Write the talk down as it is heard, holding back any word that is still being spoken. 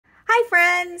Hi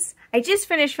friends! I just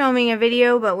finished filming a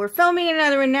video, but we're filming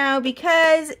another one now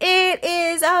because it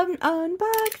is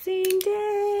unboxing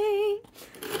day.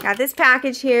 Got this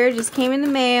package here, just came in the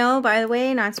mail, by the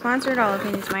way, not sponsored, all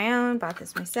opinions my own, bought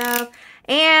this myself.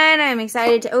 And I'm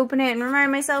excited to open it and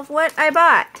remind myself what I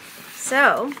bought.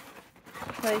 So,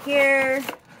 put it here,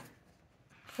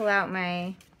 pull out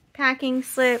my packing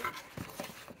slip.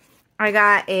 I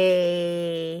got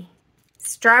a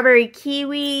strawberry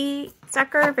kiwi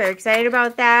sucker, very excited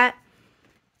about that.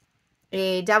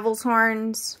 A devil's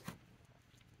horns.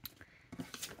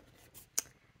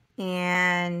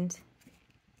 And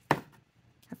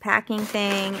a packing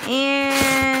thing.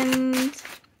 And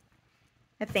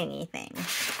a thingy thing.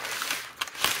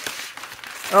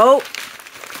 Oh!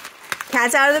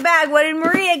 Cat's out of the bag. What did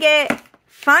Maria get?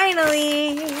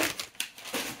 Finally!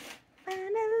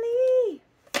 Finally!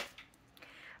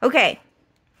 Okay.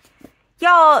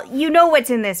 Y'all, you know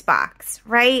what's in this box,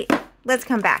 right? Let's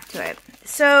come back to it.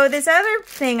 So this other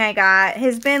thing I got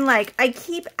has been like, I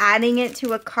keep adding it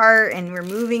to a cart and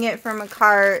removing it from a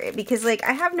cart because like,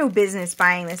 I have no business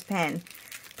buying this pen.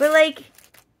 But like,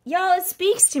 y'all, it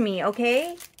speaks to me,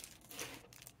 okay?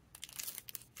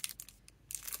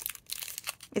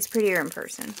 It's prettier in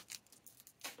person.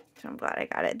 So I'm glad I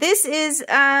got it. This is,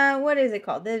 what is it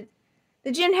called? The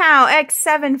Jinhao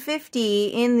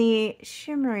X750 in the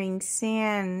Shimmering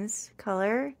Sands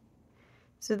color.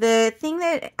 So the thing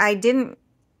that I don't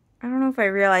know if I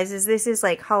realized, is this is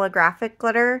like holographic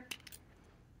glitter.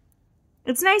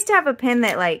 It's nice to have a pen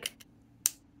that like,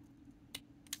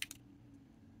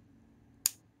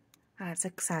 oh, it's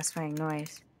a satisfying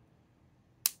noise.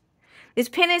 This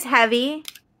pen is heavy,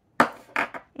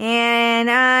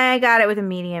 and I got it with a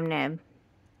medium nib.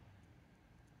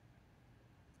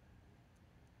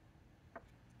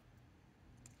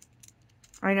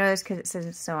 I know this because it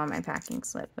says so on my packing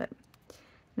slip, and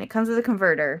it comes with a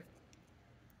converter.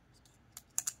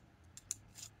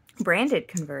 Branded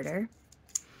converter.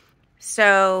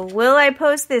 So, will I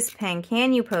post this pen?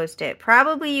 Can you post it?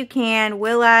 Probably you can.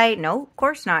 Will I? No, of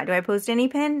course not. Do I post any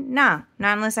pen? No,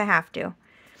 not unless I have to.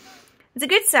 It's a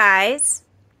good size.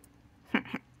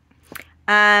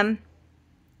 The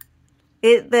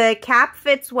cap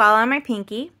fits well on my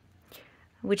pinky,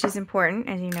 which is important,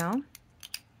 as you know.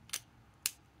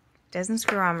 Doesn't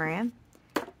screw on, Maria.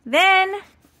 Then,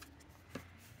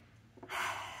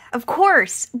 of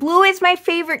course, blue is my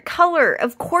favorite color.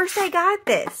 Of course I got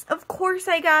this. Of course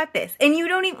I got this. And you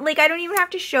don't even, like, I don't even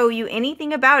have to show you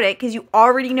anything about it because you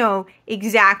already know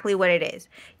exactly what it is.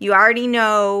 You already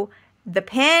know the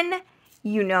pen,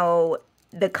 you know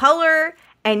the color,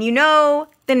 and you know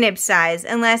the nib size.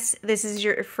 Unless this is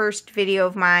your first video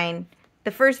of mine,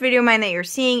 the first video of mine that you're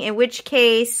seeing, in which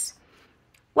case,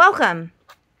 welcome.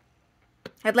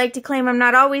 I'd like to claim I'm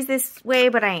not always this way,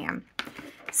 but I am.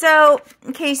 So,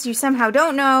 in case you somehow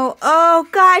don't know, oh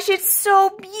gosh, it's so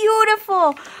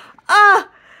beautiful. Oh,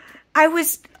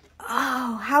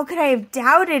 how could I have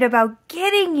doubted about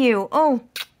getting you? Oh,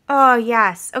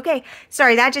 yes. Okay,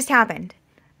 sorry, that just happened.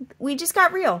 We just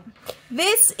got real.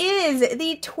 This is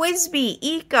the TWSBI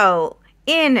Eco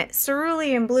in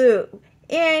cerulean blue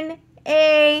in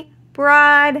a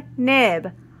broad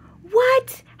nib.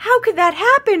 What? How could that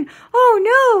happen?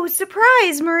 Oh no,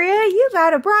 surprise, Maria, you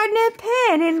got a broad nib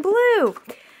pen in blue.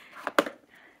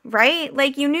 Right?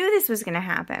 Like you knew this was going to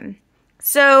happen.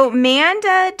 So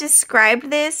Manda described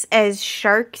this as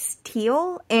shark's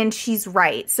teal, and she's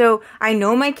right. So I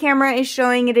know my camera is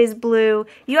showing it as blue.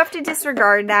 You have to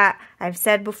disregard that. I've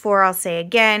said before, I'll say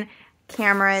again,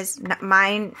 cameras,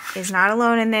 mine is not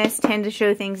alone in this, tend to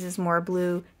show things as more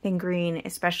blue than green,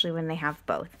 especially when they have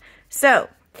both. So,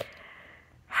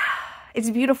 it's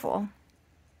beautiful.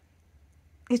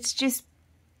 It's just,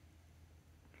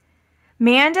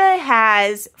 Manda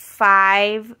has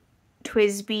 5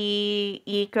 TWSBI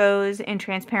Ecos in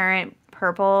transparent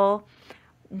purple,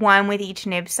 one with each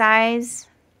nib size.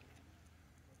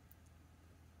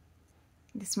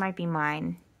 This might be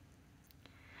mine.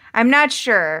 I'm not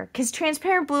sure, because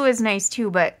transparent blue is nice too,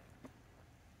 but,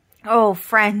 oh,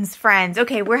 friends.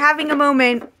 Okay, we're having a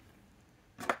moment.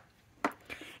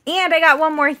 And I got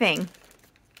one more thing.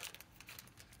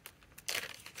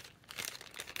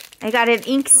 I got an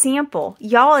ink sample.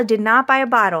 Y'all, I did not buy a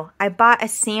bottle. I bought a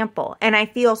sample. And I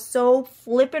feel so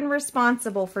flippin'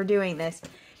 responsible for doing this.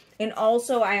 And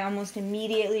also, I almost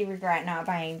immediately regret not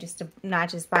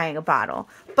just buying a bottle.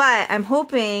 But I'm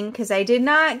hoping, because I did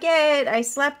not get, I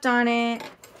slept on it,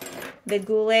 the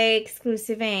Goulet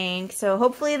exclusive ink. So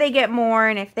hopefully they get more.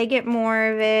 And if they get more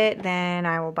of it, then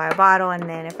I will buy a bottle. And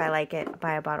then if I like it, I'll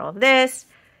buy a bottle of this.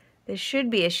 This should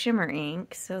be a shimmer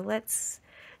ink. So let's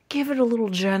give it a little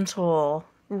gentle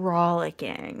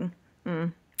rollicking.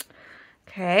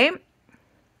 Okay.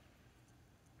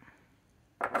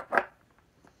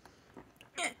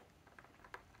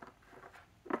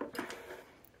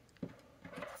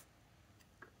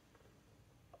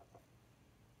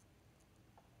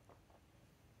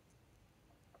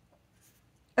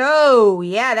 Oh,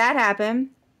 yeah, that happened.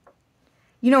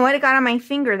 You know what? It got on my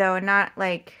finger, though, and not,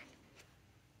 like,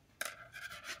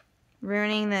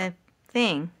 ruining the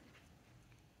thing.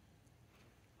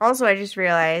 Also, I just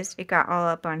realized it got all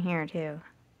up on here, too.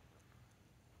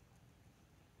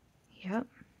 Yep.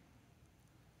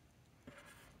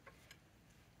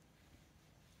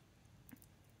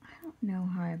 I don't know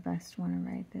how I best want to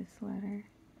write this letter.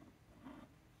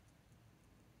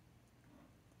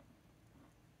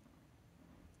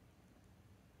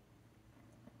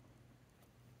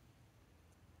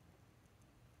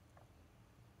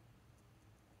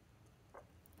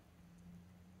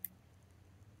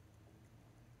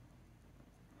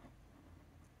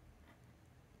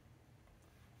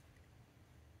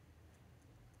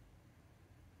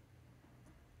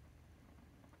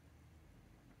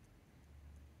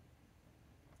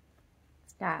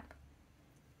 Stop.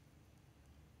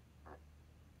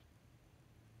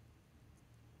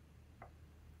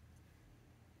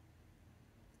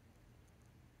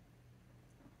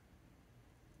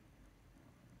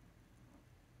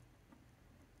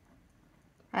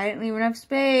 I didn't leave enough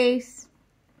space.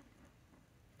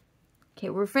 Okay,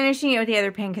 we're finishing it with the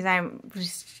other pen because I'm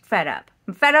just fed up.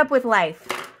 I'm fed up with life.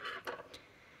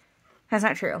 That's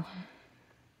not true.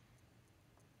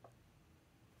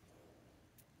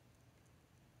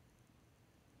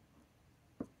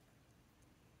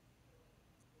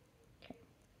 Okay.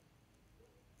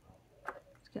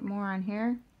 Let's get more on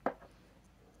here. I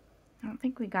don't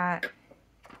think we got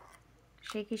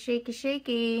shaky, shaky,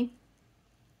 shaky.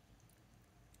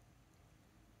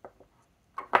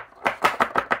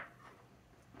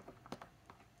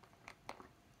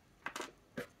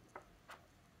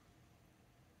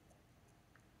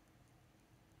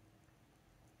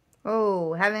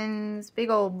 Oh, heavens.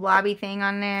 Big old blobby thing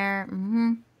on there.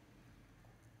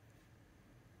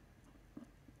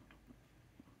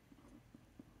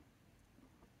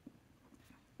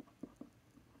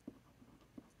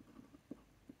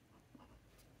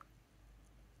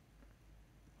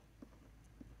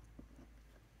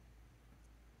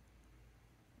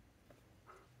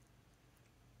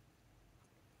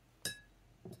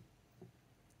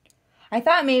 I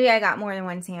thought maybe I got more than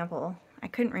one sample. I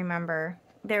couldn't remember.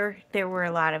 There were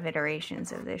a lot of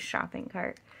iterations of this shopping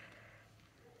cart.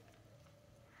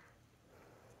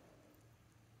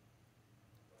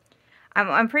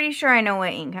 I'm pretty sure I know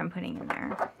what ink I'm putting in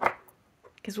there.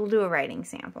 Because we'll do a writing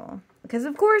sample. Because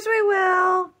of course we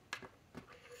will.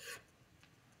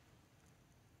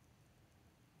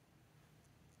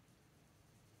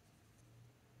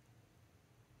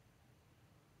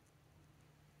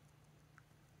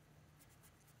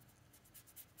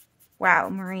 Wow,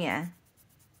 Maria.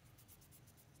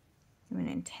 You went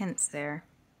intense there.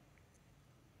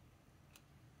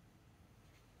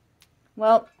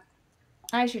 Well,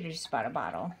 I should have just bought a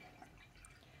bottle.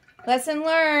 Lesson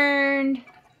learned.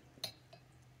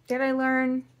 Did I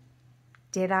learn?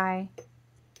 Did I?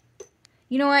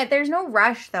 You know what? There's no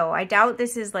rush, though. I doubt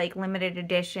this is, like, limited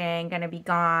edition, gonna be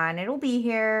gone. It'll be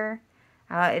here.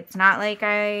 It's not like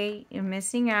I am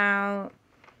missing out.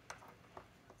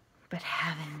 But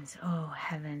heavens, oh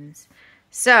heavens.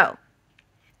 So,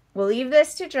 we'll leave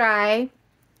this to dry,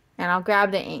 and I'll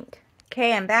grab the ink.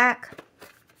 Okay, I'm back.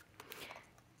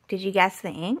 Did you guess the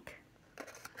ink?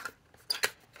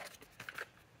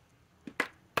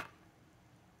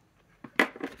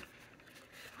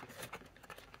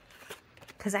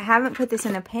 Because I haven't put this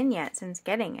in a pen yet since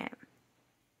getting it.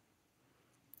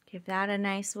 Give that a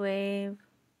nice wave.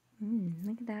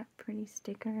 Look at that pretty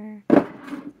sticker.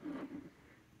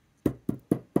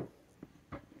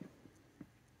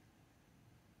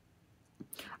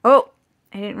 Oh,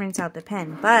 I didn't rinse out the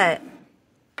pen, but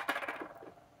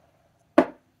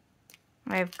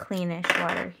I have cleanish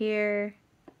water here.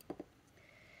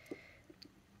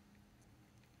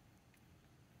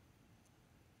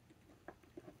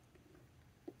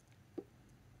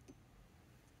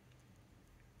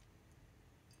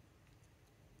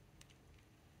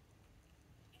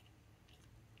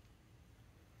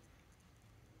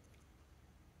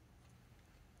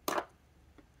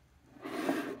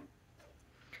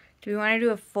 Do we want to do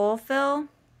a full fill?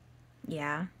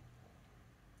 Yeah.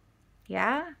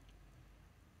 Yeah?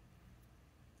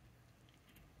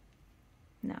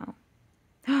 No.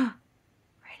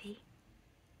 Ready?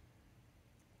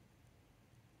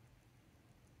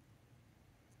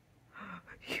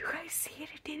 see it?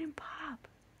 It didn't pop.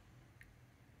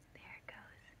 There it goes.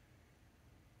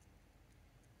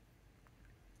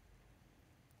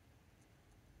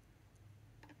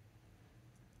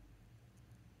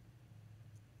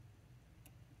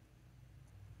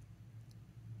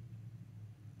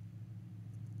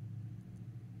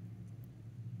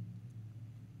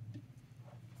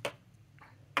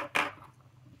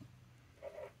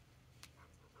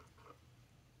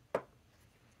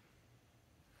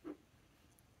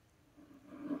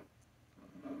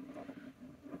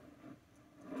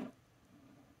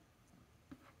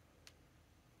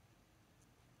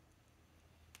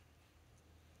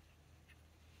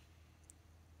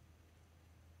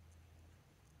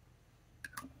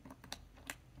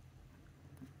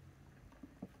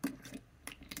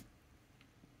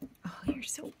 Oh, you're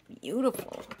so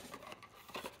beautiful.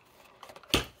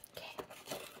 Okay.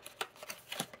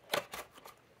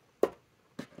 Wipe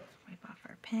off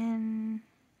our pen.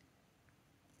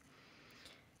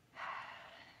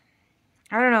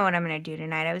 I don't know what I'm going to do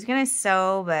tonight. I was going to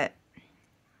sew, but I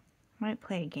might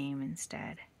play a game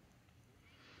instead.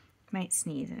 Might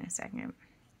sneeze in a second.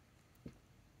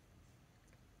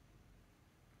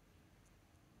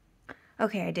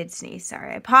 Okay, I did sneeze.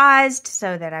 Sorry. I paused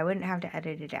so that I wouldn't have to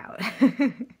edit it out.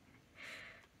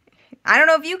 I don't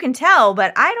know if you can tell,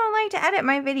 but I don't like to edit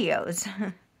my videos.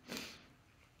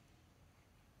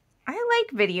 I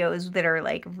like videos that are,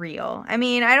 like, real. I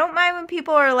mean, I don't mind when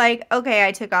people are like, okay,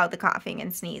 I took out the coughing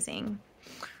and sneezing.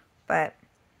 But,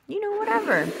 you know,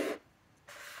 whatever.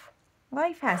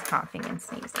 Life has coughing and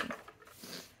sneezing.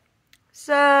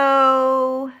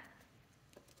 So,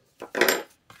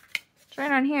 it's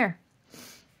right on here.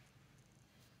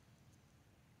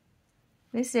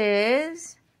 This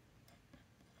is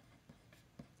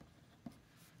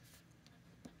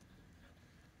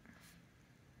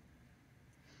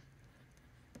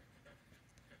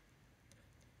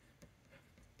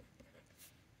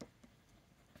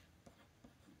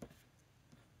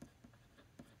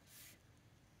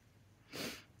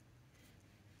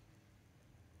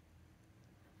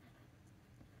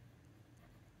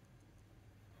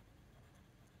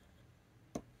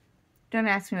don't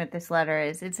ask me what this letter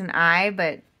is. It's an I,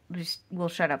 but just we'll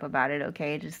shut up about it,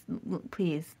 okay? Just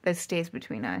please, this stays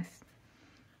between us.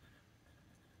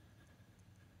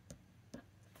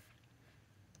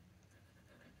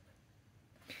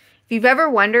 If you've ever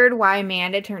wondered why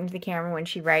Amanda turns the camera when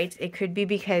she writes, it could be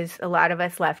because a lot of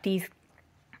us lefties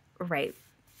write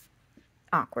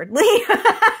awkwardly.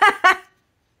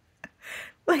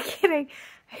 Look at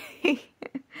it.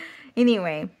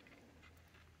 Anyway.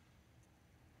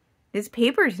 This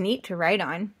paper's neat to write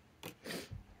on.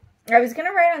 I was going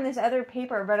to write on this other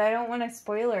paper, but I don't want to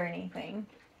spoil or anything.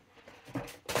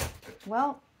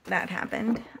 Well, that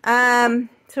happened.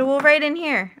 So we'll write in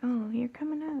here. Oh, you're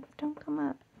coming up. Don't come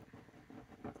up.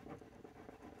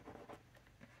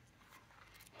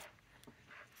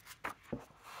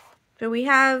 So we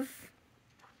have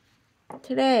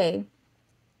today.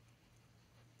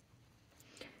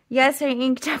 Yes, I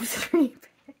inked up three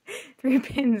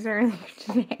pins earlier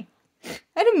today.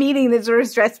 I had a meeting that sort of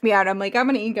stressed me out. I'm like, I'm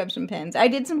going to ink up some pens. I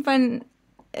did some fun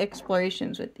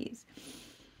explorations with these.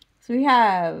 So we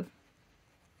have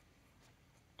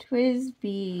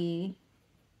TWSBI,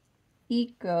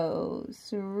 Eco,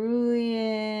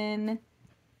 Cerulean,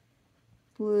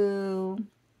 Blue,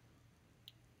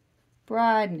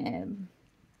 Broad Nib.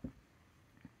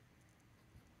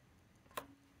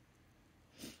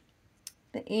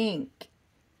 The ink.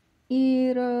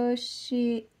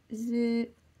 Iroshizuku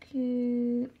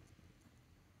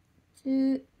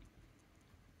Tsukiyo.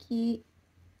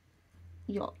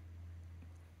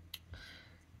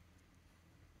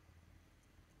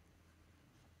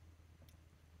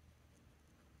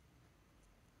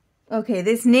 Okay,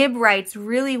 this nib writes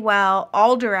really well,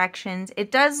 all directions.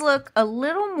 It does look a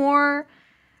little more,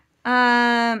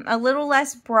 a little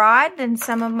less broad than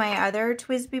some of my other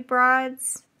TWSBI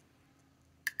broads.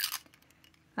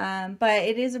 But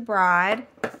it is a broad.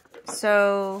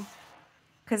 So,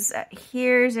 because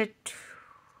here's a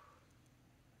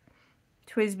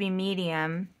TWSBI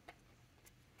medium.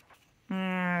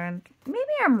 And maybe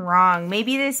I'm wrong.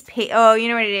 Maybe this oh, you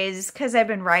know what it is? It's because I've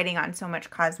been writing on so much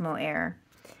Cosmo Air.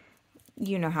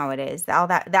 You know how it is. All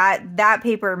that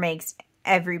paper makes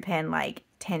every pen like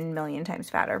 10 million times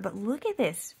fatter. But look at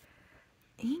this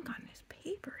ink on this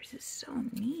paper. This is so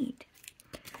neat.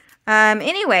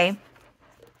 Anyway,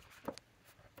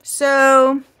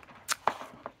 so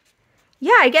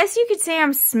yeah, I guess you could say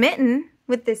I'm smitten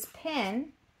with this pen.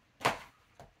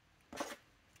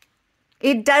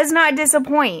 It does not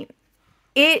disappoint.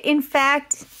 It, in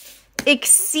fact,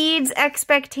 exceeds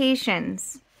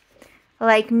expectations.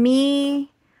 like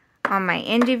me on my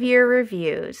end of year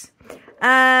reviews.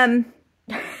 I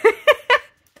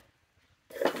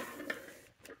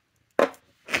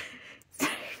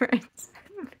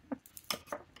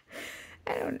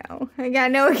don't know. I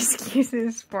got no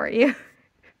excuses for you.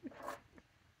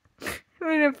 I'm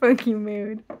in a funky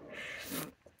mood.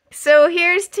 So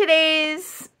here's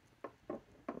today's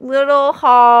little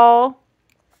haul.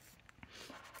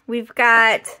 We've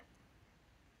got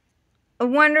a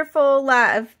wonderful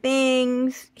lot of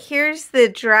things. Here's the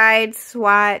dried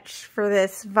swatch for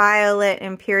this Violet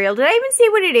Imperial. Did I even say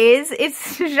what it is?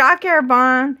 It's Jacques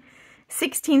Herbin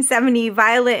 1670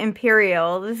 Violet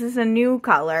Imperial. This is a new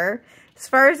color. As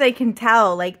far as I can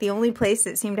tell, like the only place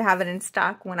that seemed to have it in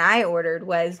stock when I ordered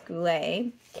was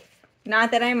Goulet. Not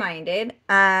that I minded.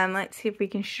 Let's see if we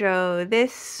can show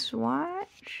this swatch.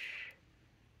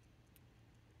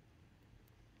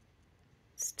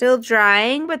 Still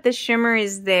drying, but the shimmer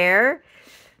is there.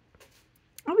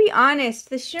 I'll be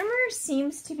honest, the shimmer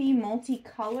seems to be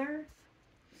multicolor.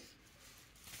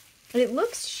 It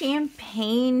looks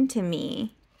champagne to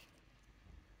me.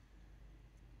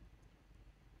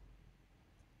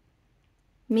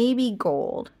 Maybe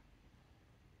gold.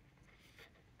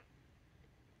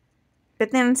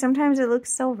 But then sometimes it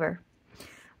looks silver.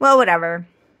 Well, whatever.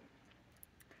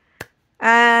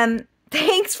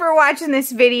 Thanks for watching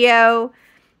this video.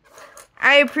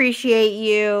 I appreciate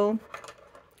you.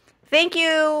 Thank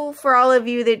you for all of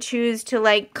you that choose to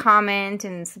like, comment,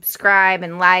 and subscribe,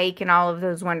 and like, and all of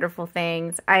those wonderful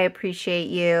things. I appreciate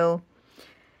you.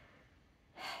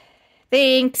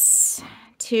 Thanks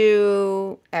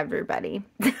to everybody.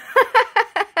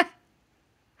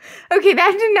 Okay,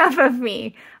 that's enough of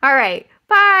me. All right,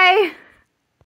 bye.